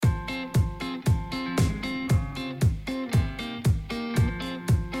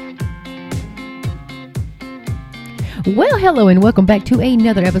Well, hello and welcome back to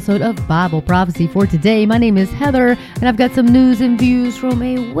another episode of Bible Prophecy for today. My name is Heather, and I've got some news and views from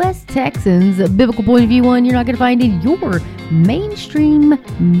a West Texans biblical point of view, one you're not going to find in your mainstream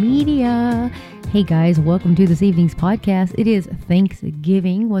media. Hey guys, welcome to this evening's podcast. It is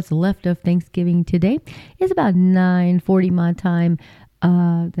Thanksgiving. What's left of Thanksgiving today is about 9:40 my time.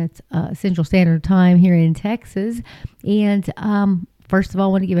 That's Central Standard Time here in Texas. And first of all,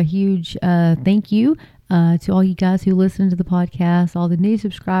 I want to give a huge thank you to all you guys who listen to the podcast, all the new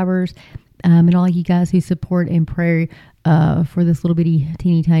subscribers, and all you guys who support and pray for this little bitty,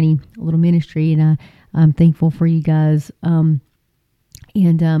 teeny tiny little ministry. And I'm thankful for you guys. And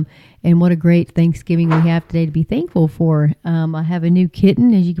what a great Thanksgiving we have today to be thankful for. I have a new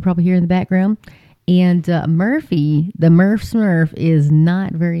kitten, as you can probably hear in the background. And Murphy, the Murph Smurf, is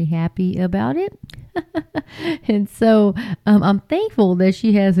not very happy about it. And so I'm thankful that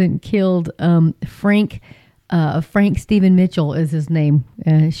she hasn't killed Frank. Frank Stephen Mitchell is his name,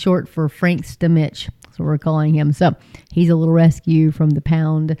 short for Frank Stamich. That's what we're calling him. So he's a little rescue from the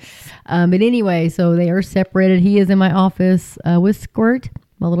pound. But anyway, so they are separated. He is in my office with Squirt,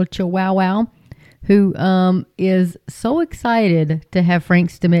 my little chihuahua, who is so excited to have Frank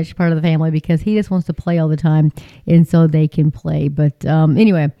Stamich part of the family because he just wants to play all the time, and so they can play. But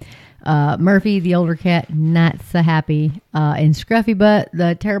anyway, Murphy, the older cat, not so happy. And Scruffy Butt,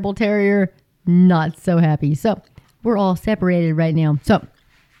 the terrible terrier, not so happy. So we're all separated right now. So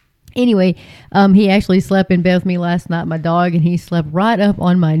anyway, he actually slept in bed with me last night, my dog, and he slept right up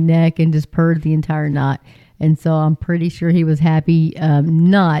on my neck and just purred the entire night. And so I'm pretty sure he was happy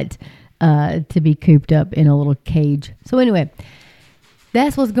not to be cooped up in a little cage. So anyway,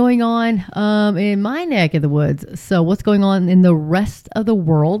 that's what's going on in my neck of the woods. So what's going on in the rest of the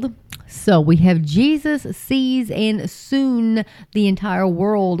world? So we have Jesus sees, and soon the entire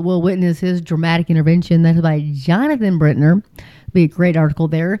world will witness his dramatic intervention. That's by Jonathan Brentner. Be a great article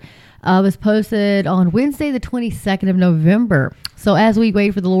there. It was posted on Wednesday, the 22nd of November. So as we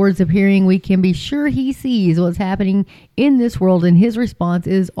wait for the Lord's appearing, we can be sure he sees what's happening in this world, and his response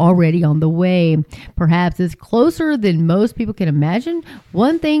is already on the way. Perhaps it's closer than most people can imagine.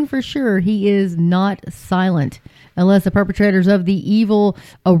 One thing for sure, he is not silent. Unless the perpetrators of the evil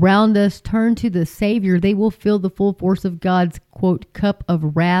around us turn to the Savior, they will feel the full force of God's, quote, cup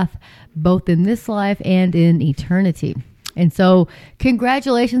of wrath, both in this life and in eternity. And so,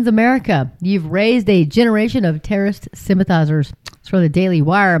 congratulations, America. You've raised a generation of terrorist sympathizers. It's from the Daily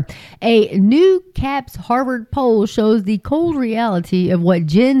Wire. A new CAPS Harvard poll shows the cold reality of what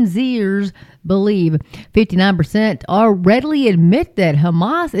Gen Zers believe. 59% readily admit that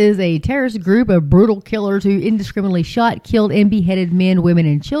Hamas is a terrorist group of brutal killers who indiscriminately shot, killed, and beheaded men, women,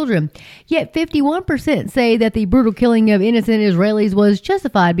 and children. Yet 51% say that the brutal killing of innocent Israelis was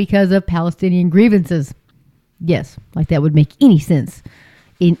justified because of Palestinian grievances. Yes, like that would make any sense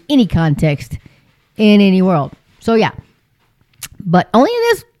in any context in any world. So yeah, but only in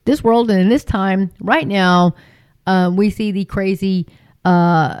this world and in this time right now, we see the crazy,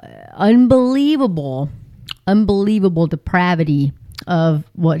 unbelievable depravity of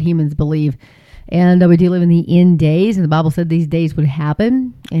what humans believe. And we do live in the end days, and the Bible said these days would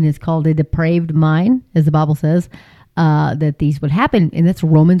happen, and it's called a depraved mind, as the Bible says, that these would happen, and that's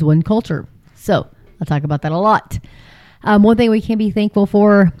Romans 1 culture. So I'll talk about that a lot. One thing we can be thankful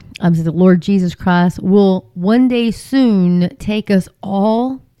for is that the Lord Jesus Christ will one day soon take us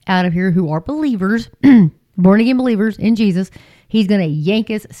all out of here who are believers, born again believers in Jesus. He's going to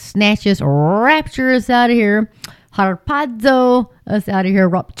yank us, snatch us, rapture us out of here, harpazo us out of here,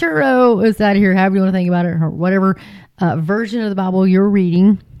 rapturo us out of here, however you want to think about it, or whatever version of the Bible you're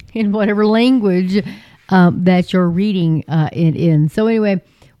reading, in whatever language that you're reading it in. So anyway,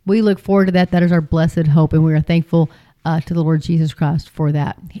 we look forward to that. That is our blessed hope, and we are thankful to the Lord Jesus Christ for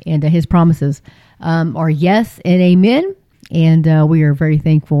that. And his promises are yes and amen, and we are very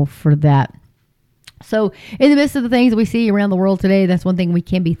thankful for that. So in the midst of the things that we see around the world today, that's one thing we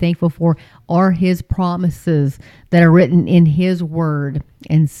can be thankful for are his promises that are written in his word.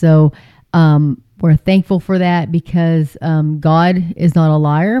 And so we're thankful for that because God is not a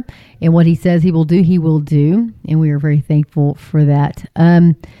liar, and what he says he will do, and we are very thankful for that.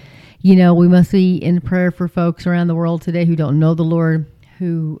 We must be in prayer for folks around the world today who don't know the Lord,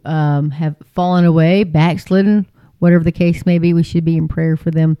 who have fallen away, backslidden, whatever the case may be. We should be in prayer for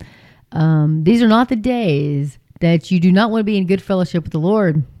them. These are not the days that you do not want to be in good fellowship with the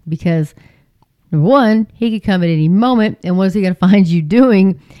Lord, because number one, he could come at any moment, and what is he going to find you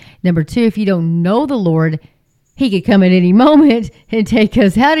doing? Number two, if you don't know the Lord, he could come at any moment and take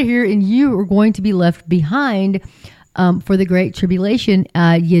us out of here, and you are going to be left behind for the great tribulation.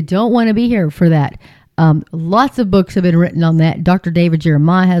 You don't want to be here for that. Lots of books have been written on that. Dr. David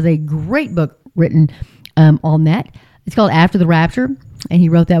Jeremiah has a great book written on that. It's called After the Rapture, and he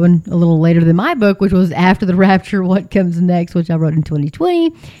wrote that one a little later than my book, which was After the Rapture, What Comes Next, which I wrote in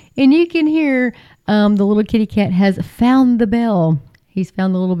 2020. And you can hear the little kitty cat has found the bell. He's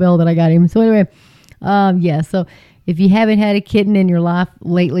found the little bell that I got him. So anyway, so if you haven't had a kitten in your life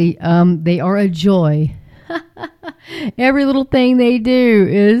lately, they are a joy. Every little thing they do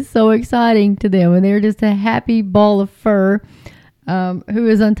is so exciting to them, and they're just a happy ball of fur who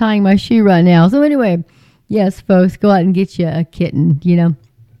is untying my shoe right now. So anyway, yes, folks, go out and get you a kitten,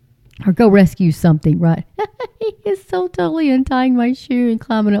 or go rescue something, right? He is so totally untying my shoe and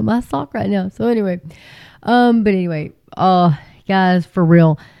climbing up my sock right now. So anyway, guys, for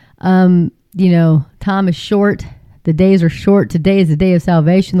real, time is short. The days are short. Today is the day of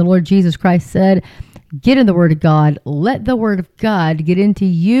salvation. The Lord Jesus Christ said, get in the Word of God. Let the Word of God get into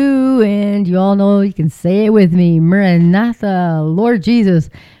you. And you all know, you can say it with me. Maranatha, Lord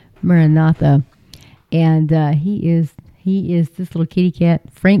Jesus, Maranatha. And he is this little kitty cat.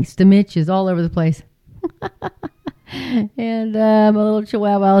 Frank Stamich is all over the place. And my little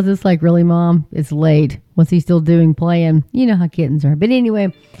chihuahua is just like, really, Mom? It's late. What's he still doing playing? You know how kittens are. But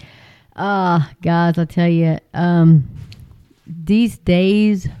anyway, guys, I'll tell you, these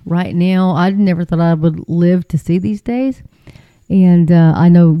days right now, I never thought I would live to see these days. And I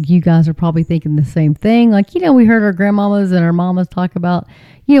know you guys are probably thinking the same thing. Like, we heard our grandmamas and our mamas talk about,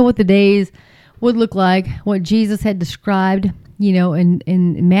 what the days would look like, what Jesus had described,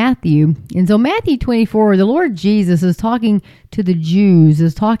 in Matthew. And so Matthew 24, the Lord Jesus is talking to the Jews,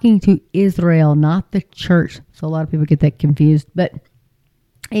 is talking to Israel, not the church. So a lot of people get that confused. But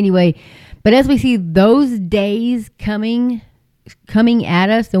anyway, as we see those days coming at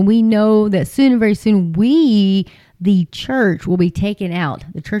us, and we know that soon and very soon we, the church, will be taken out.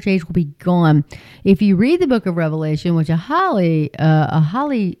 The church age will be gone. If you read the book of Revelation, which I highly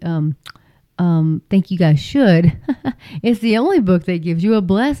think you guys should, it's the only book that gives you a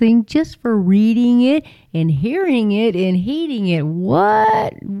blessing just for reading it and hearing it and heeding it.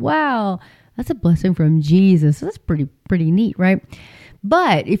 What? Wow. That's a blessing from Jesus. That's pretty neat, right?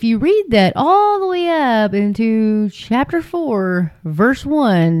 But if you read that all the way up into chapter 4, verse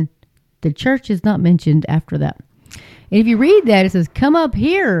 1, the church is not mentioned after that. And if you read that, it says, come up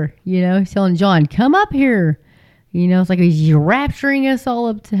here. He's telling John, come up here. It's like he's rapturing us all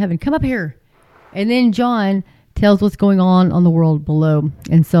up to heaven. Come up here. And then John tells what's going on the world below.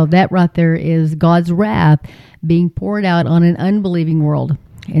 And so that right there is God's wrath being poured out on an unbelieving world.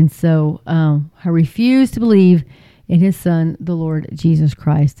 And so I refuse to believe in his son, the Lord Jesus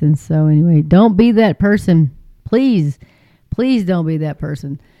Christ. And so anyway, don't be that person. Please don't be that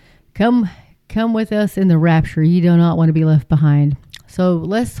person. Come with us in the rapture. You do not want to be left behind. So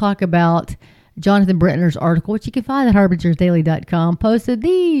let's talk about Jonathan Brentner's article, which you can find at harbingersdaily.com, posted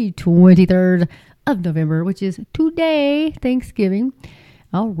the 23rd of November, which is today, Thanksgiving.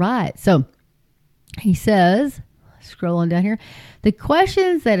 All right. So he says, scroll on down here, the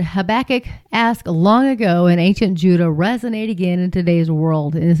questions that Habakkuk asked long ago in ancient Judah resonate again in today's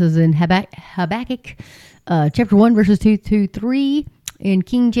world. And this is in Habakkuk chapter 1, verses 2 to 3 in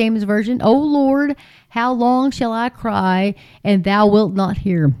King James Version. O Lord, how long shall I cry, and thou wilt not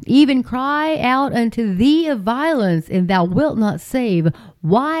hear? Even cry out unto thee of violence, and thou wilt not save.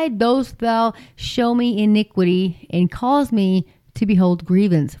 Why dost thou show me iniquity, and cause me to behold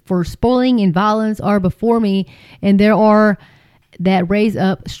grievance? For spoiling and violence are before me, and there are that raise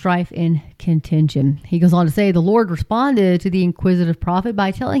up strife and contention. He goes on to say, the Lord responded to the inquisitive prophet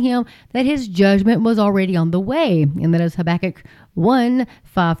by telling him that his judgment was already on the way. And that is Habakkuk 1,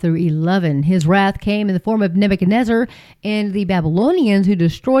 5 through 11. His wrath came in the form of Nebuchadnezzar and the Babylonians who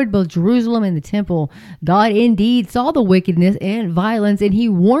destroyed both Jerusalem and the temple. God indeed saw the wickedness and violence, and he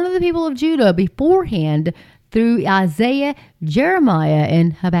warned the people of Judah beforehand through Isaiah, Jeremiah,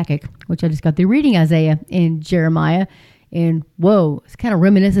 and Habakkuk, which I just got through reading Isaiah and Jeremiah. And whoa, it's kind of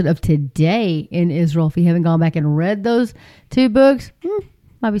reminiscent of today in Israel. If you haven't gone back and read those two books,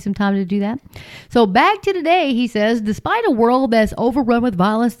 might be some time to do that. So back to today, he says, despite a world that's overrun with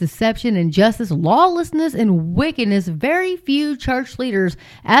violence, deception, injustice, lawlessness, and wickedness, very few church leaders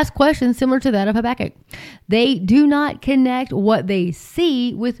ask questions similar to that of Habakkuk. They do not connect what they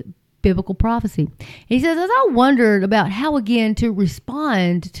see with biblical prophecy. He says, as I wondered about how again to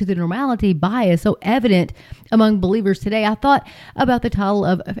respond to the normality bias so evident among believers today, I thought about the title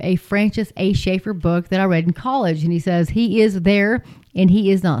of a Francis A. Schaeffer book that I read in college. And he says, he is there and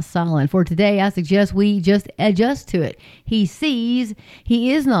he is not silent. For today, I suggest we just adjust to it. He sees,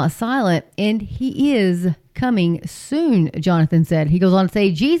 he is not silent, and he is coming soon, Jonathan said. He goes on to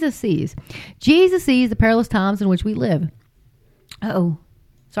say, Jesus sees the perilous times in which we live.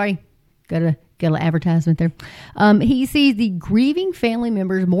 Sorry. Got a advertisement there. He sees the grieving family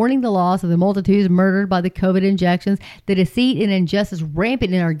members mourning the loss of the multitudes murdered by the COVID injections, the deceit and injustice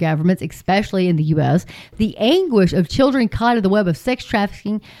rampant in our governments, especially in the U.S., the anguish of children caught in the web of sex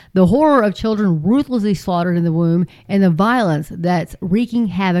trafficking, the horror of children ruthlessly slaughtered in the womb, and the violence that's wreaking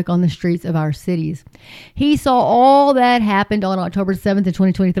havoc on the streets of our cities. He saw all that happened on October 7th of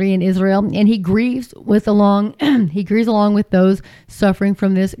 2023 in Israel, and he grieves along with those suffering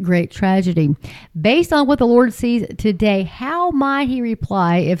from this great tragedy. Based on what the Lord sees today, how might he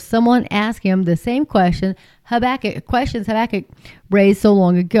reply if someone asked him the same questions Habakkuk raised so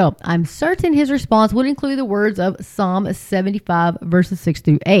long ago? I'm certain his response would include the words of Psalm 75, verses 6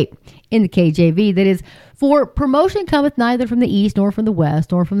 through 8 in the KJV. That is, for promotion cometh neither from the east, nor from the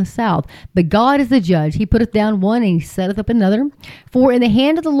west, nor from the south. But God is the judge. He putteth down one, and he setteth up another. For in the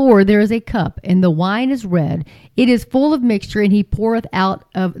hand of the Lord there is a cup, and the wine is red. It is full of mixture, and he poureth out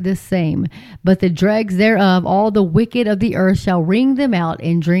of the same. But the dregs thereof, all the wicked of the earth shall wring them out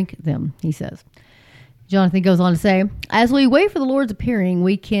and drink them, he says. Jonathan goes on to say, as we wait for the Lord's appearing,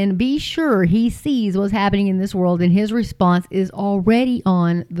 we can be sure he sees what's happening in this world, and his response is already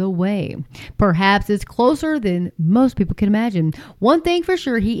on the way. Perhaps it's closer than most people can imagine. One thing for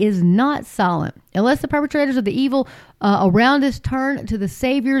sure, he is not silent. Unless the perpetrators of the evil around us turn to the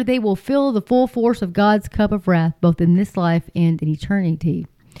Savior, they will feel the full force of God's cup of wrath, both in this life and in eternity.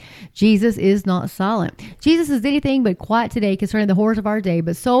 Jesus is not silent. Jesus is anything but quiet today concerning the horrors of our day,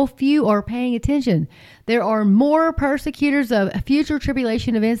 but so few are paying attention. There are more persecutors of future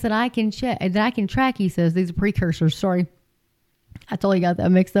tribulation events than I can track, he says. These are precursors. Sorry. I totally got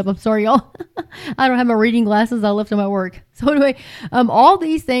that mixed up. I'm sorry, y'all. I don't have my reading glasses. I left them at work. So anyway, all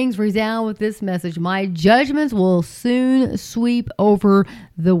these things resound with this message. My judgments will soon sweep over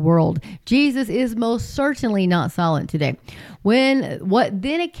the world. Jesus is most certainly not silent today. What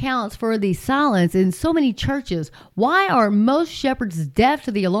then accounts for the silence in so many churches? Why are most shepherds deaf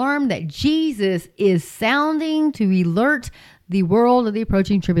to the alarm that Jesus is sounding to alert the world of the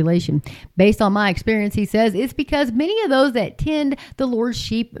approaching tribulation? Based on my experience, he says, it's because many of those that tend the Lord's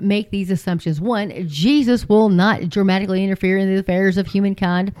sheep make these assumptions. One, Jesus will not dramatically interfere in the affairs of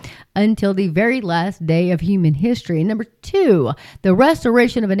humankind until the very last day of human history. And number two, the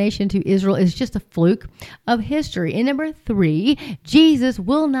restoration of a nation to Israel is just a fluke of history. And number three, Jesus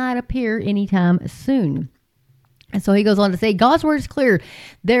will not appear anytime soon. And so he goes on to say, God's word is clear.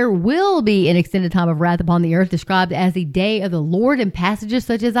 There will be an extended time of wrath upon the earth, described as the day of the Lord in passages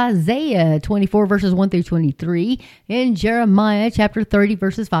such as Isaiah 24, verses 1 through 23, and Jeremiah chapter 30,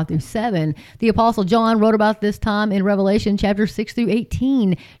 verses 5 through 7. The Apostle John wrote about this time in Revelation chapter 6 through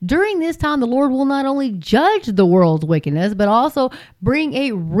 18. During this time, the Lord will not only judge the world's wickedness, but also bring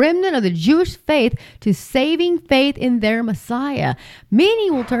a remnant of the Jewish faith to saving faith in their Messiah. Many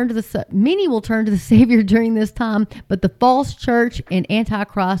will turn to the Savior during this time, but the false church and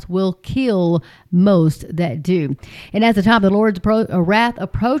Antichrist will kill most that do. And as the time of the Lord's wrath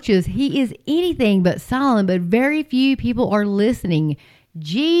approaches, he is anything but silent, but very few people are listening.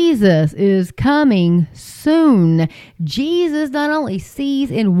 Jesus is coming soon. Jesus not only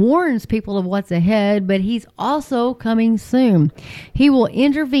sees and warns people of what's ahead, but he's also coming soon. He will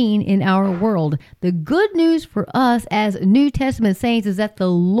intervene in our world. The good news for us as New Testament saints is that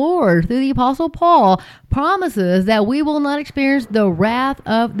the Lord, through the Apostle Paul, promises that we will not experience the wrath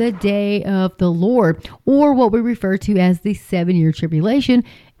of the day of the Lord, or what we refer to as the 7-year tribulation,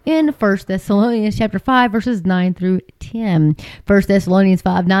 in 1 Thessalonians chapter 5, verses 9 through 10. 1 Thessalonians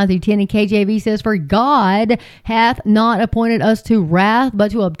 5, 9 through 10 in KJV says, for God hath not appointed us to wrath, but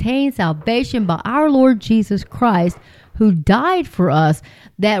to obtain salvation by our Lord Jesus Christ, who died for us,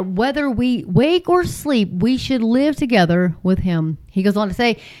 that whether we wake or sleep, we should live together with him. He goes on to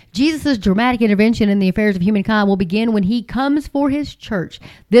say, Jesus' dramatic intervention in the affairs of humankind will begin when he comes for his church.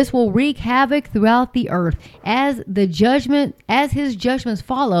 This will wreak havoc throughout the earth. As his judgments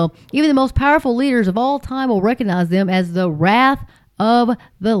follow, even the most powerful leaders of all time will recognize them as the wrath of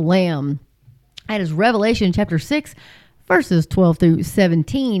the Lamb. That is Revelation chapter 6, verses 12 through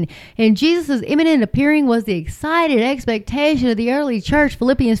 17. And Jesus' imminent appearing was the excited expectation of the early church,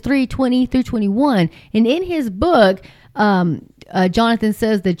 Philippians 3, 20 through 21. And in his book, Jonathan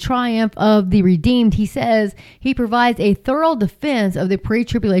says, The Triumph of the Redeemed, he says he provides a thorough defense of the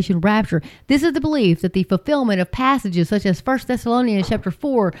pre-tribulation rapture. This is the belief that the fulfillment of passages such as 1 Thessalonians chapter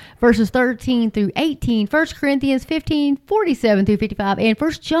 4, verses 13 through 18, 1 Corinthians 15, 47 through 55, and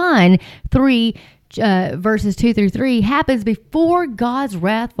 1 John 3, verses 2 through 3 happens before God's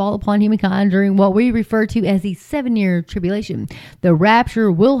wrath fall upon humankind during what we refer to as the 7-year tribulation. The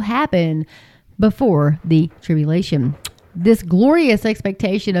rapture will happen before the tribulation. This glorious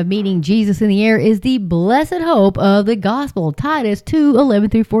expectation of meeting Jesus in the air is the blessed hope of the gospel. Titus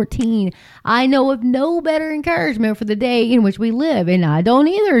 2:11 through 14. I know of no better encouragement for the day in which we live, and I don't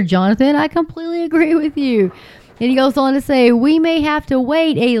either, Jonathan. I completely agree with you. And he goes on to say, we may have to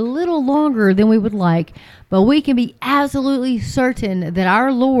wait a little longer than we would like, but we can be absolutely certain that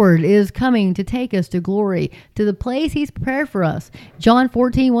our Lord is coming to take us to glory, to the place he's prepared for us. John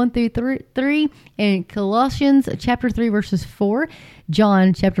 14:1 through 3, and Colossians chapter 3, verses 4.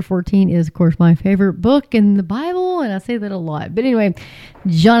 John chapter 14 is, of course, my favorite book in the Bible, and I say that a lot. But anyway,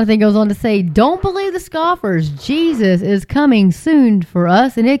 Jonathan goes on to say, don't believe the scoffers. Jesus is coming soon for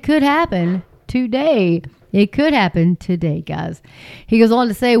us, and it could happen today. It could happen today, guys. He goes on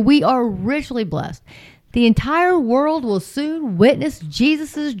to say, we are richly blessed. The entire world will soon witness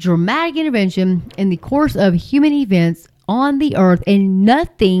Jesus' dramatic intervention in the course of human events on the earth, and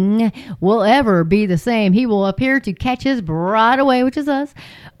nothing will ever be the same. He will appear to catch his bride away, which is us,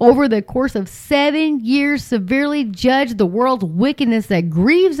 over the course of 7 years, severely judge the world's wickedness that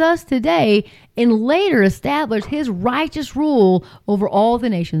grieves us today, and later establish his righteous rule over all the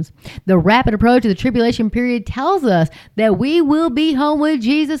nations. The rapid approach of the tribulation period tells us that we will be home with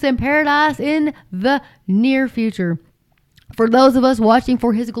Jesus in paradise in the near future. For those of us watching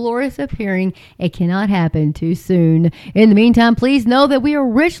for his glorious appearing, it cannot happen too soon. In the meantime, please know that we are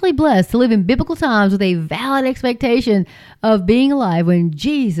richly blessed to live in biblical times with a valid expectation of being alive when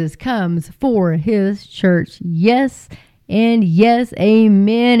Jesus comes for his church. Yes, and yes,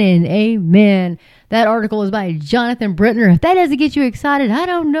 amen and amen. That article is by Jonathan Brittner. If that doesn't get you excited, I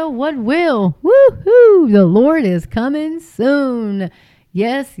don't know what will. Woohoo! The Lord is coming soon.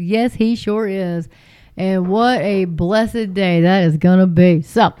 Yes, yes, he sure is. And what a blessed day that is going to be.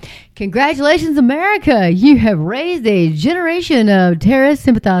 So, congratulations, America. You have raised a generation of terrorist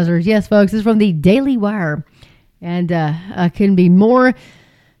sympathizers. Yes, folks, this is from the Daily Wire. And I couldn't be more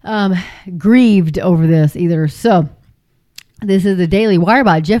grieved over this either. So, this is the Daily Wire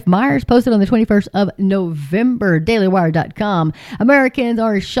by Jeff Myers, posted on the 21st of November, dailywire.com. Americans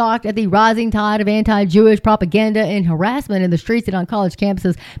are shocked at the rising tide of anti-Jewish propaganda and harassment in the streets and on college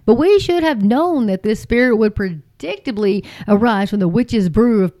campuses, but we should have known that this spirit would predictably arise from the witch's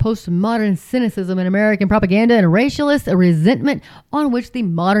brew of postmodern cynicism in American propaganda and racialist resentment on which the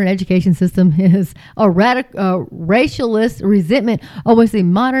modern education system is racialist resentment on which the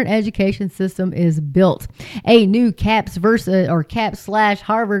modern education system is built. A new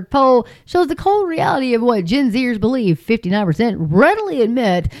CAP/Harvard poll shows the cold reality of what Gen Zers believe. 59% readily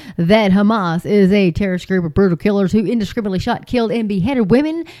admit that Hamas is a terrorist group of brutal killers who indiscriminately shot, killed, and beheaded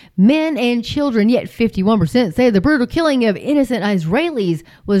women, men, and children. Yet 51% say the brutal killing of innocent Israelis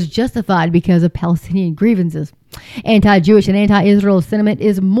was justified because of Palestinian grievances. Anti-Jewish and anti-Israel sentiment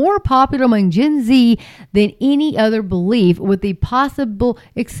is more popular among Gen Z than any other belief, with the possible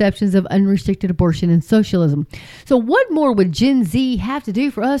exceptions of unrestricted abortion and socialism. So what more would Gen Z have to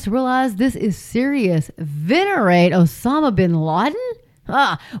do for us to realize this is serious? Venerate Osama bin Laden?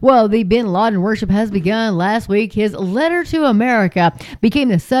 Well, the bin Laden worship has begun last week. His letter to America became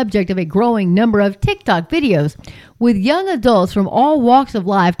the subject of a growing number of TikTok videos, with young adults from all walks of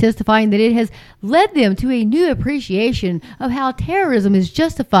life testifying that it has led them to a new appreciation of how terrorism is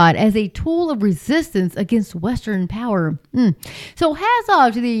justified as a tool of resistance against Western power. So hats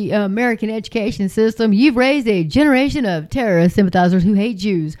off to the American education system. You've raised a generation of terrorist sympathizers who hate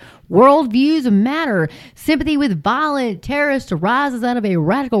Jews. Worldviews matter. Sympathy with violent terrorists arises out of a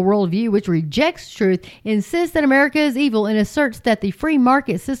radical worldview which rejects truth, insists that America is evil, and asserts that the free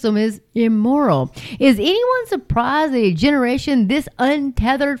market system is immoral. Is anyone surprised that a generation this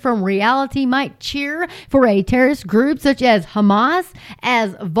untethered from reality might cheer for a terrorist group such as Hamas?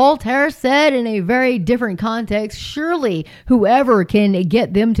 As Voltaire said in a very different context, surely whoever can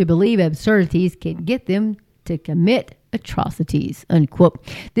get them to believe absurdities can get them to commit atrocities, unquote.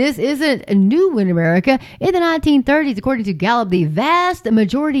 This isn't new in America. In the 1930s, according to Gallup, the vast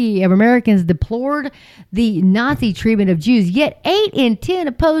majority of Americans deplored the Nazi treatment of Jews, yet 8 in 10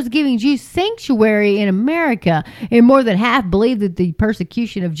 opposed giving Jews sanctuary in America, and more than half believed that the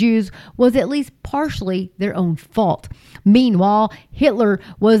persecution of Jews was at least partially their own fault. Meanwhile, Hitler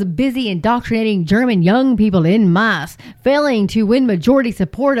was busy indoctrinating German young people en masse. Failing to win majority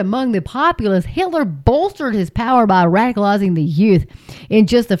support among the populace, Hitler bolstered his power by radicalizing the youth. In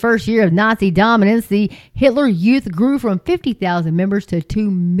just the first year of Nazi dominance, the Hitler Youth grew from 50,000 members to 2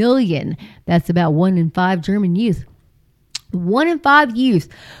 million. That's about 1 in 5 German youth. 1 in 5 youth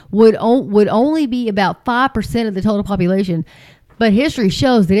would only be about 5% of the total population. But history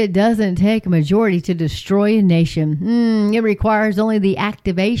shows that it doesn't take a majority to destroy a nation. It requires only the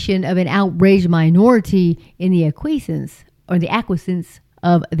activation of an outraged minority in the acquiescence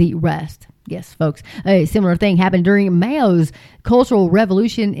of the rest. Yes, folks. A similar thing happened during Mao's Cultural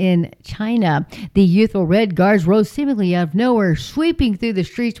Revolution in China. The youthful Red Guards rose seemingly out of nowhere, sweeping through the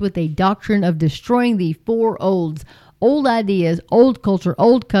streets with a doctrine of destroying the four olds. Old ideas, old culture,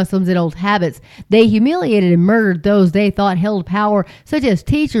 old customs, and old habits. They humiliated and murdered those they thought held power, such as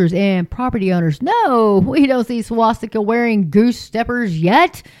teachers and property owners. No, we don't see swastika-wearing goose steppers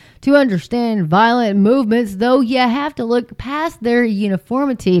yet. To understand violent movements, though, you have to look past their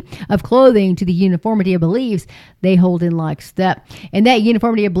uniformity of clothing to the uniformity of beliefs they hold in lockstep. And that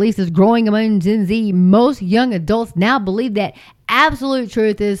uniformity of beliefs is growing among Gen Z. Most young adults now believe that absolute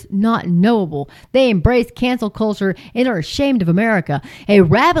truth is not knowable. They embrace cancel culture and are ashamed of America. A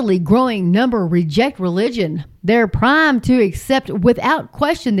rapidly growing number reject religion. They're primed to accept without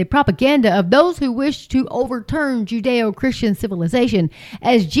question the propaganda of those who wish to overturn Judeo-Christian civilization.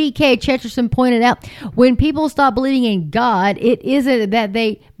 As G.K. Chesterton pointed out, when people stop believing in God, it isn't that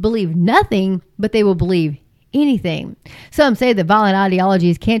they believe nothing, but they will believe anything. Some say that violent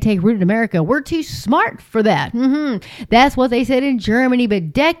ideologies can't take root in America. We're too smart for that. That's what they said in Germany,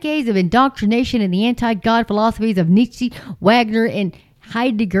 but decades of indoctrination in the anti-God philosophies of Nietzsche, Wagner, and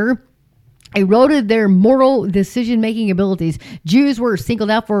Heidegger eroded their moral decision-making abilities. Jews were singled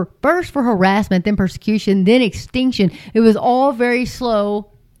out first for harassment, then persecution, then extinction. It was all very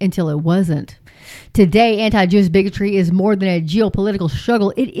slow until it wasn't. Today, anti-Jewish bigotry is more than a geopolitical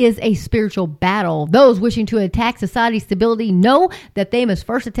struggle. It is a spiritual battle. Those wishing to attack society's stability know that they must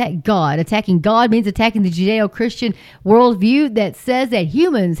first attack God. Attacking God means attacking the Judeo-Christian worldview that says that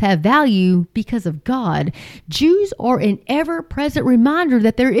humans have value because of God. Jews are an ever-present reminder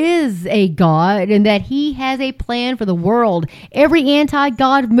that there is a God and that He has a plan for the world. Every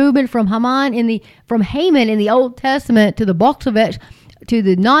anti-God movement from Haman in the Old Testament to the Bolsheviks to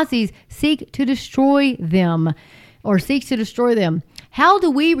the Nazis seeks to destroy them. How do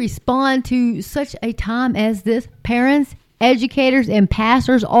we respond to such a time as this? Parents, educators, and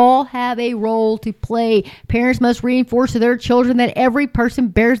pastors all have a role to play. Parents must reinforce to their children that every person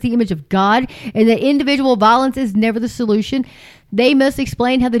bears the image of God and that individual violence is never the solution. They must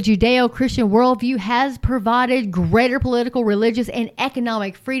explain how the Judeo-Christian worldview has provided greater political, religious, and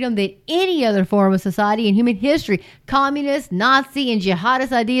economic freedom than any other form of society in human history. Communist, Nazi, and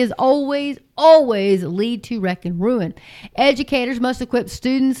jihadist ideas always lead to wreck and ruin. Educators must equip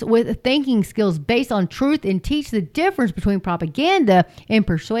students with thinking skills based on truth and teach the difference between propaganda and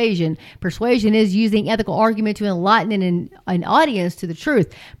persuasion. Persuasion is using ethical argument to enlighten an audience to the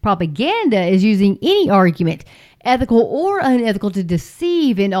truth. Propaganda is using any argument, ethical or unethical, to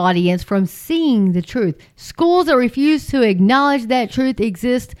deceive an audience from seeing the truth. Schools that refuse to acknowledge that truth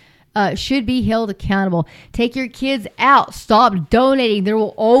exists should be held accountable. Take your kids out. Stop donating. There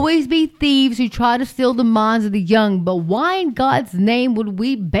will always be thieves who try to steal the minds of the young, but why in God's name would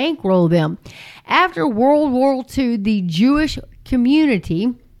we bankroll them? After World War II, the Jewish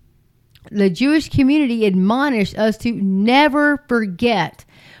community admonished us to never forget.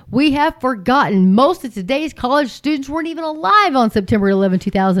 We have forgotten. Most of today's college students weren't even alive on September 11,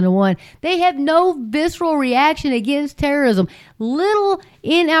 2001. They have no visceral reaction against terrorism. Little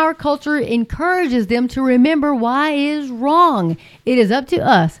in our culture encourages them to remember why it is wrong. It is up to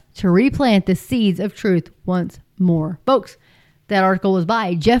us to replant the seeds of truth once more. Folks, that article was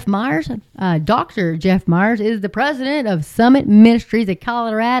by Jeff Myers. Dr. Jeff Myers is the president of Summit Ministries, a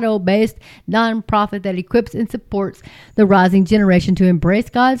Colorado-based nonprofit that equips and supports the rising generation to embrace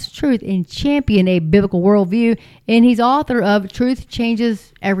God's truth and champion a biblical worldview. And he's author of Truth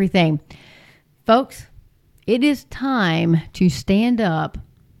Changes Everything. Folks, it is time to stand up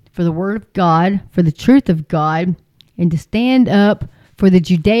for the Word of God, for the truth of God, and to stand up for the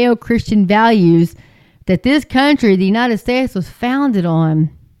Judeo-Christian values that this country, the United States, was founded on.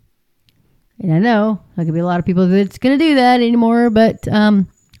 And I know there could be a lot of people that's going to do that anymore, but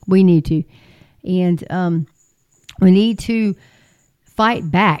we need to. And we need to fight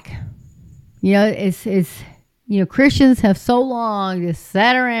back. Christians have so long just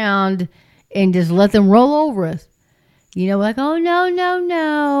sat around and just let them roll over us. Like, oh, no.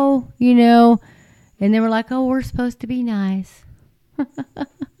 And then we're like, oh, we're supposed to be nice.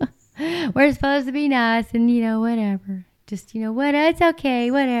 We're supposed to be nice and, whatever. Just, it's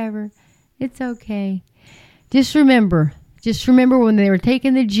okay, whatever. It's okay. Just remember when they were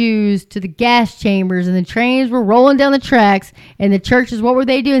taking the Jews to the gas chambers and the trains were rolling down the tracks and the churches, what were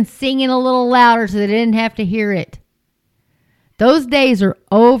they doing? Singing a little louder so they didn't have to hear it. Those days are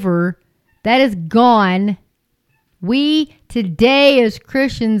over. That is gone. We today as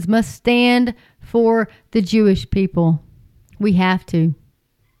Christians must stand for the Jewish people. We have to.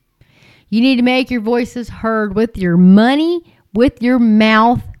 You need to make your voices heard with your money, with your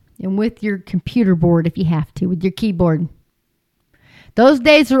mouth, and with your computer board if you have to, with your keyboard. Those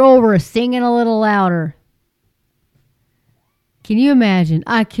days are over, singing a little louder. Can you imagine?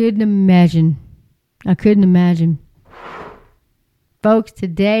 I couldn't imagine. Folks,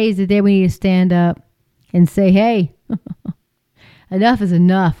 today is the day we need to stand up and say, hey, enough is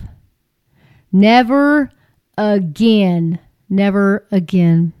enough. Never again. Never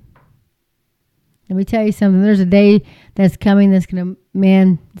again. Let me tell you something. There's a day that's coming that's going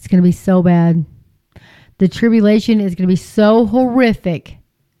to, it's going to be so bad. The tribulation is going to be so horrific.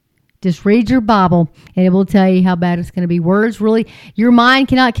 Just read your Bible and it will tell you how bad it's going to be. Words really, your mind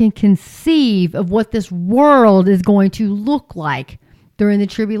can conceive of what this world is going to look like during the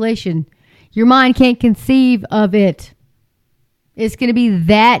tribulation. Your mind can't conceive of it. It's going to be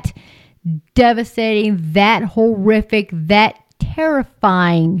that devastating, that horrific, that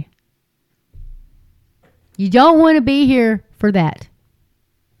terrifying. You don't want to be here for that.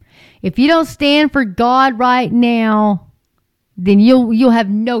 If you don't stand for God right now, then you'll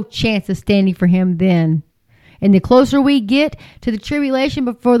have no chance of standing for him then. And the closer we get to the tribulation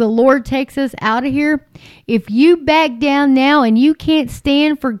before the Lord takes us out of here, if you back down now and you can't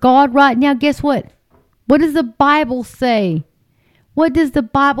stand for God right now, guess what? What does the Bible say? What does the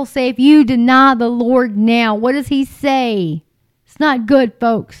Bible say if you deny the Lord now? What does he say? It's not good,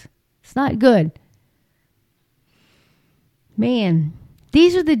 folks. It's not good. Man,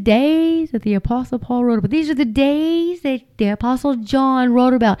 these are the days that the Apostle Paul wrote about. These are the days that the Apostle John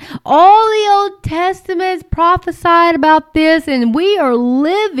wrote about. All the Old Testaments prophesied about this, and we are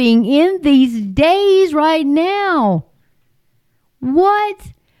living in these days right now.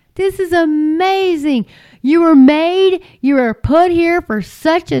 What? This is amazing. You were made, you were put here for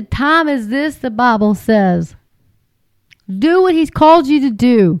such a time as this, the Bible says. Do what he's called you to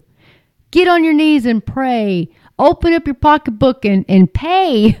do. Get on your knees and pray. Open up your pocketbook and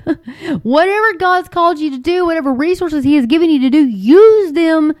pay. Whatever God's called you to do, whatever resources he has given you to do, use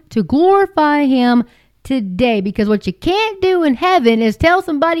them to glorify him today. Because what you can't do in heaven is tell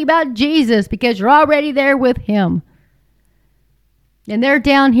somebody about Jesus because you're already there with him. And they're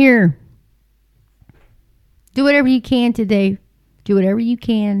down here. Do whatever you can today. Do whatever you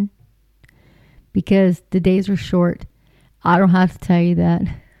can. Because the days are short. I don't have to tell you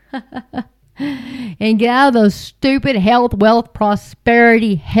that. And get out of those stupid health, wealth,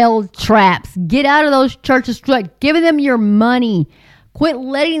 prosperity, hell traps. Get out of those churches. Quit giving them your money. Quit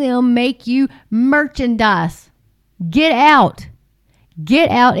letting them make you merchandise. Get out. Get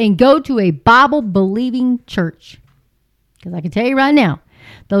out and go to a Bible-believing church. Because I can tell you right now,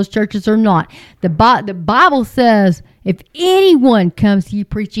 those churches are not. The Bible says if anyone comes to you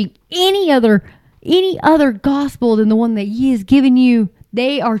preaching any other gospel than the one that he has given you,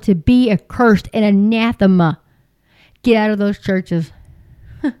 they are to be accursed and anathema. Get out of those churches.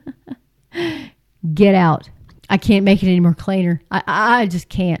 Get out. I can't make it any more cleaner. I just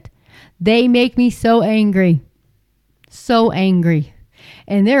can't. They make me so angry. So angry.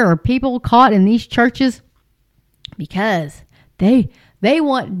 And there are people caught in these churches because they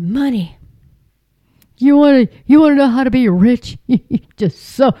want money. You want to know how to be rich? You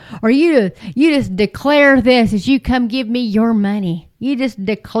just declare this as you come give me your money. You just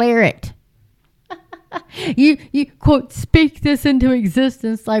declare it. You quote, speak this into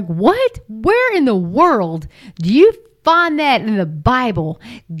existence. Like what? Where in the world do you find that in the Bible?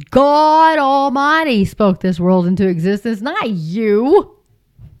 God Almighty spoke this world into existence, not you.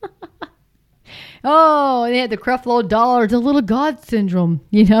 Oh, they had the Creflo Dollar, the little God syndrome,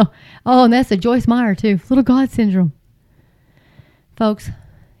 you know. Oh, and that's a Joyce Meyer too, little God syndrome. Folks,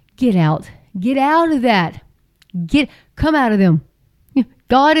 get out. Get out of that. Come out of them.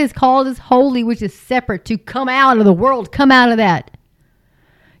 God is called as holy, which is separate, to come out of the world. Come out of that.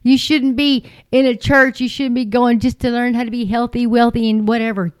 You shouldn't be in a church. You shouldn't be going just to learn how to be healthy, wealthy, and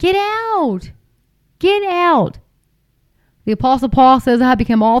whatever. Get out. Get out. The Apostle Paul says, I have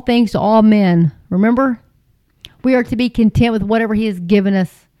become all things to all men. Remember? We are to be content with whatever he has given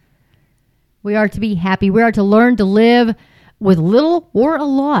us. We are to be happy. We are to learn to live with little or a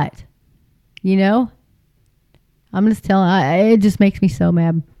lot. You know? I'm just telling you, it just makes me so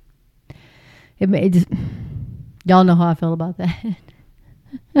mad. It just, y'all know how I feel about that.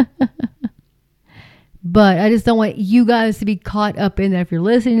 But I just don't want you guys to be caught up in that. If you're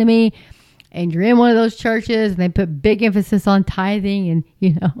listening to me and you're in one of those churches and they put big emphasis on tithing and,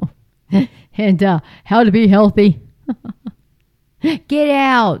 you know, and how to be healthy. Get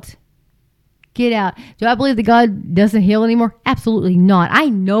out. Get out. Do I believe that God doesn't heal anymore? Absolutely not. I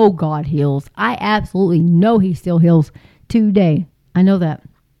know God heals. I absolutely know he still heals today. I know that.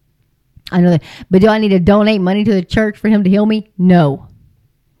 But do I need to donate money to the church for him to heal me? No.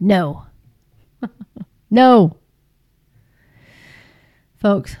 No. No.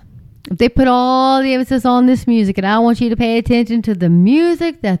 Folks, if they put all the emphasis on this music, and I want you to pay attention to the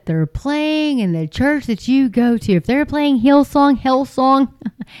music that they're playing in the church that you go to. If they're playing Hillsong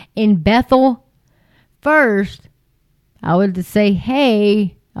in Bethel, first, I would say,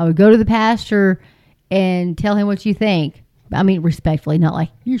 hey, I would go to the pastor and tell him what you think. I mean, respectfully, not like,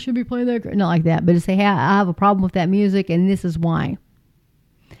 you should be playing that, not like that, but to say, hey, I have a problem with that music, and this is why.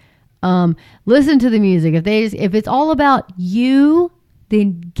 Listen to the music. If it's all about you,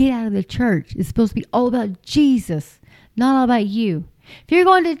 then get out of the church. It's supposed to be all about Jesus, not all about you. If you're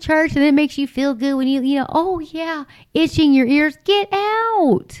going to church and it makes you feel good when you know, oh yeah, itching your ears, get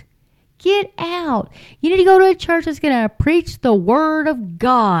out. Get out. You need to go to a church that's going to preach the word of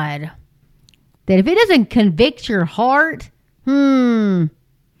God. That if it doesn't convict your heart, if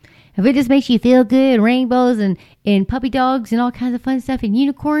it just makes you feel good, rainbows and puppy dogs and all kinds of fun stuff and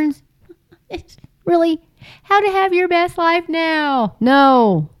unicorns, it's really how to have your best life now.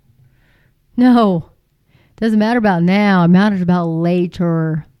 No. Doesn't matter about now. It matters about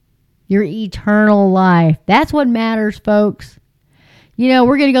later. Your eternal life. That's what matters, folks. You know,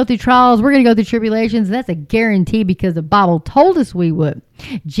 we're going to go through trials. We're going to go through tribulations. That's a guarantee because the Bible told us we would.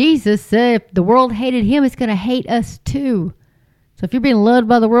 Jesus said if the world hated him, it's going to hate us too. So if you're being loved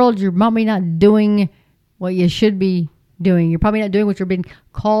by the world, you're probably not doing what you should be doing. You're probably not doing what you're being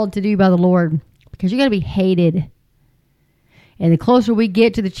called to do by the Lord because you're going to be hated. And the closer we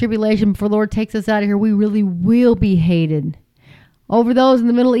get to the tribulation before the Lord takes us out of here, we really will be hated. Over those in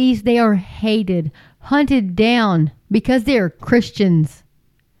the Middle East, they are hated, hunted down because they are Christians.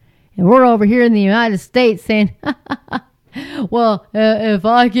 And we're over here in the United States saying, well, if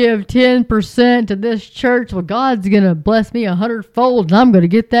I give 10% to this church, well, God's going to bless me 100-fold, and I'm going to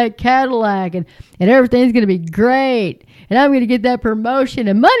get that Cadillac, and everything's going to be great, and I'm going to get that promotion,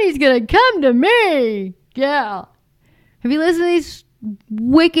 and money's going to come to me. Yeah. Have you listened to these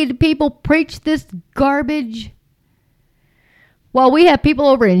wicked people preach this garbage? While we have people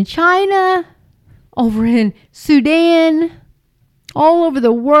over in China, over in Sudan, all over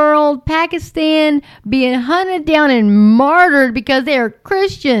the world, Pakistan, being hunted down and martyred because they are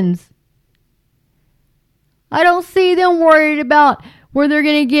Christians. I don't see them worried about where they're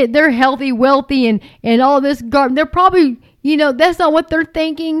going to get their healthy, wealthy, and all this garbage. They're probably, that's not what they're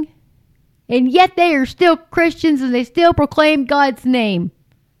thinking. And yet they are still Christians and they still proclaim God's name.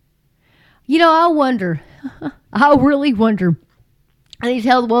 I wonder, I really wonder, these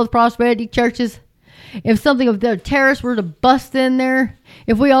health, wealth, prosperity churches, if something of the terrorists were to bust in there,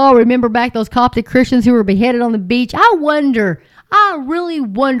 if we all remember back those Coptic Christians who were beheaded on the beach, I really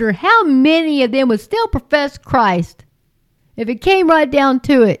wonder how many of them would still profess Christ if it came right down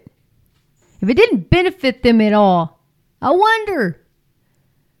to it. If it didn't benefit them at all. I wonder.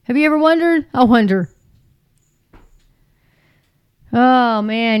 Have you ever wondered? I wonder. Oh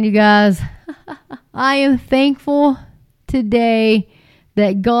man, you guys. I am thankful today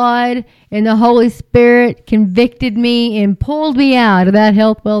that God and the Holy Spirit convicted me and pulled me out of that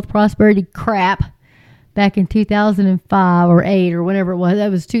health, wealth, prosperity crap back in 2005 or 8 or whenever it was. That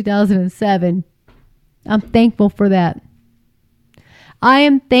was 2007. I'm thankful for that. I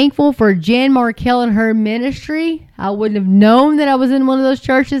am thankful for Jan Markell and her ministry. I wouldn't have known that I was in one of those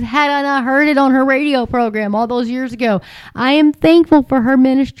churches had I not heard it on her radio program all those years ago. I am thankful for her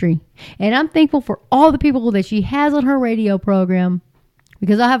ministry. And I'm thankful for all the people that she has on her radio program.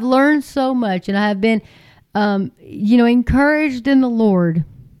 Because I have learned so much and I have been, encouraged in the Lord.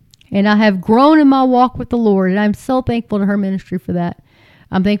 And I have grown in my walk with the Lord. And I'm so thankful to her ministry for that.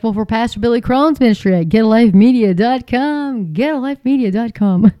 I'm thankful for Pastor Billy Crone's ministry at GetALifeMedia.com.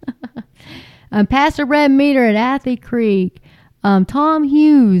 GetALifeMedia.com. Pastor Brad Meter at Athey Creek. Tom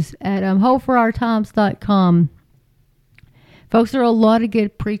Hughes at HopeForOurTimes.com. Folks, there are a lot of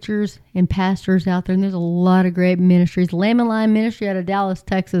good preachers and pastors out there, and there's a lot of great ministries. Lamb and Lion Ministry out of Dallas,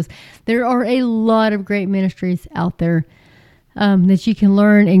 Texas. There are a lot of great ministries out there that you can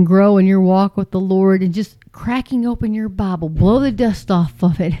learn and grow in your walk with the Lord, and just cracking open your Bible, blow the dust off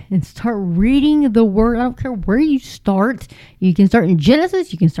of it, and start reading the Word. I don't care where you start. You can start in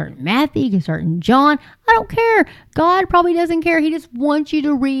Genesis. You can start in Matthew. You can start in John. I don't care. God probably doesn't care. He just wants you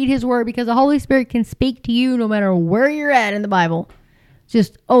to read His Word because the Holy Spirit can speak to you no matter where you're at in the Bible.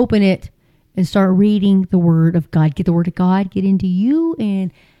 Just open it and start reading the Word of God. Get the Word of God, get into you,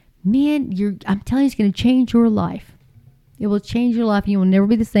 and man, I'm telling you, it's going to change your life. It will change your life and you will never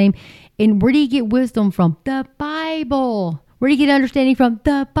be the same. And where do you get wisdom from? The Bible. Where do you get understanding from?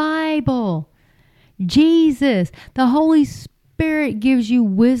 The Bible. Jesus. The Holy Spirit gives you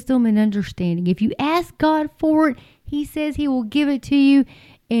wisdom and understanding. If you ask God for it, He says He will give it to you,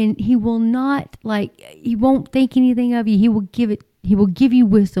 and He will not, He won't think anything of you. He will give you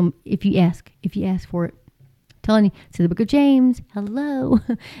wisdom if you ask for it. I'm telling you, it's in the book of James. Hello.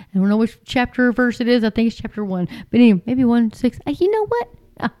 I don't know which chapter or verse it is. I think it's chapter 1. But anyway, maybe 1:6. You know what?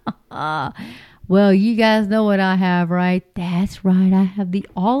 Well, you guys know what I have, right? That's right. I have the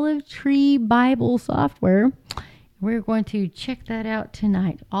Olive Tree Bible software. We're going to check that out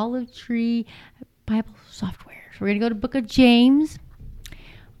tonight. Olive Tree Bible software. So we're going to go to the book of James.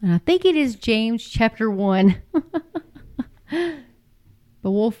 And I think it is James chapter 1. But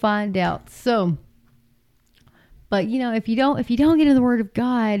we'll find out. So, but if you don't get in the Word of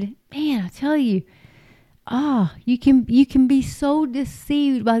God, man, I tell you, you can be so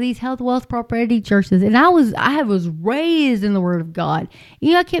deceived by these health, wealth, prosperity churches. And I was raised in the Word of God.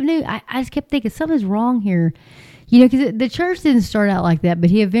 I just kept thinking something's wrong here. Because the church didn't start out like that, but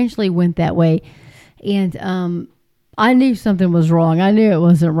he eventually went that way. And I knew something was wrong. I knew it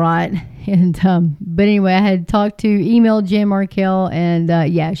wasn't right. And but anyway, I had emailed Jen Markell,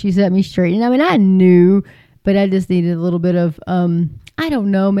 and she set me straight. And I knew, but I just needed a little bit of I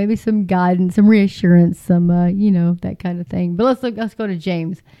don't know, maybe some guidance, some reassurance, some that kind of thing. But let's go to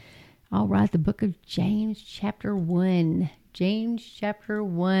James. All right, the book of James, chapter 1. James chapter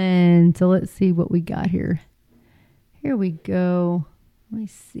 1. So let's see what we got here. Here we go. Let me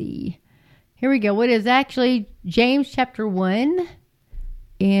see. Here we go. What is actually James chapter 1?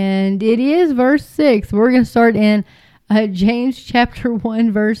 And it is verse 6. We're going to start in James chapter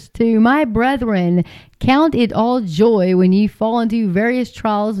 1, verse 2. My brethren, count it all joy when ye fall into various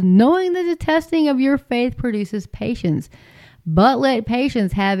trials, knowing that the testing of your faith produces patience. But let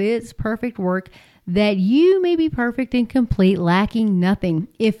patience have its perfect work, that you may be perfect and complete, lacking nothing.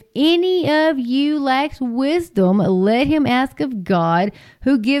 If any of you lacks wisdom, let him ask of God,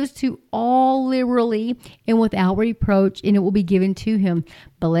 who gives to all liberally and without reproach, and it will be given to him.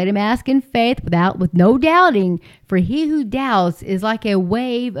 But let him ask in faith with no doubting, for he who doubts is like a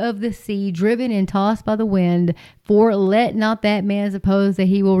wave of the sea, driven and tossed by the wind. For let not that man suppose that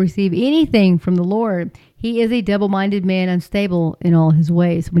he will receive anything from the Lord. He is a double-minded man, unstable in all his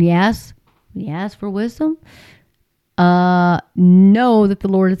ways. When he asks for wisdom, know that the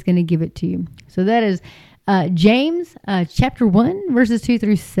Lord is going to give it to you. So that is James chapter 1, verses 2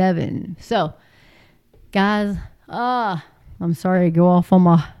 through 7. So, guys, I'm sorry to go off on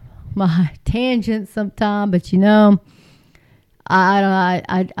my tangent sometime, but I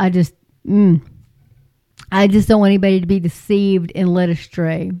just don't want anybody to be deceived and led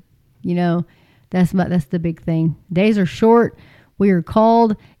astray. That's the big thing. Days are short. We are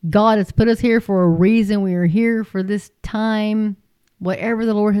called. God has put us here for a reason. We are here for this time. Whatever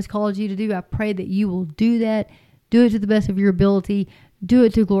the Lord has called you to do, I pray that you will do that. Do it to the best of your ability. Do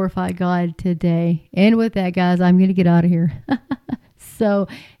it to glorify God today. And with that, guys, I'm going to get out of here. So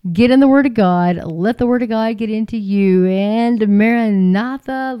get in the Word of God. Let the Word of God get into you. And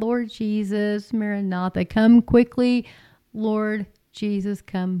Maranatha, Lord Jesus, Maranatha, come quickly. Lord Jesus,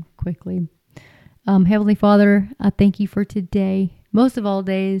 come quickly. Heavenly Father, I thank you for today. Most of all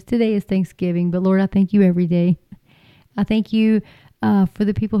days, today is Thanksgiving, but Lord, I thank you every day. I thank you for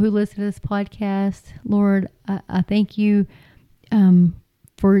the people who listen to this podcast. Lord, I thank you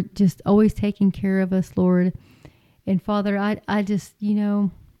for just always taking care of us, Lord. And Father, I just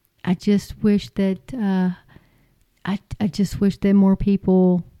wish that I just wish that more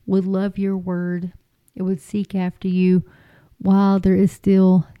people would love your word. It would seek after you while there is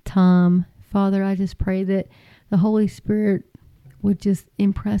still time. Father, I just pray that the Holy Spirit would just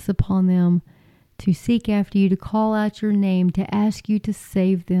impress upon them to seek after you, to call out your name, to ask you to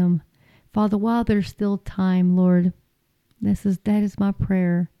save them. Father, while there's still time, Lord, that is my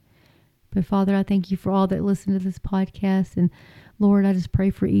prayer. But Father, I thank you for all that listen to this podcast. And Lord, I just pray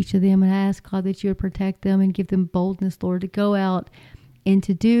for each of them. And I ask, God, that you would protect them and give them boldness, Lord, to go out and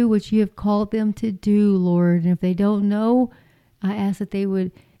to do what you have called them to do, Lord. And if they don't know, I ask that they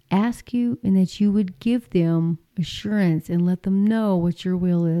would ask you and that you would give them assurance and let them know what your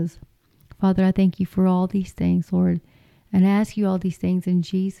will is. Father, I thank you for all these things, Lord, and I ask you all these things in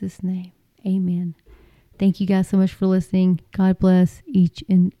Jesus' name. Amen. Thank you guys so much for listening. God bless each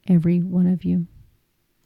and every one of you.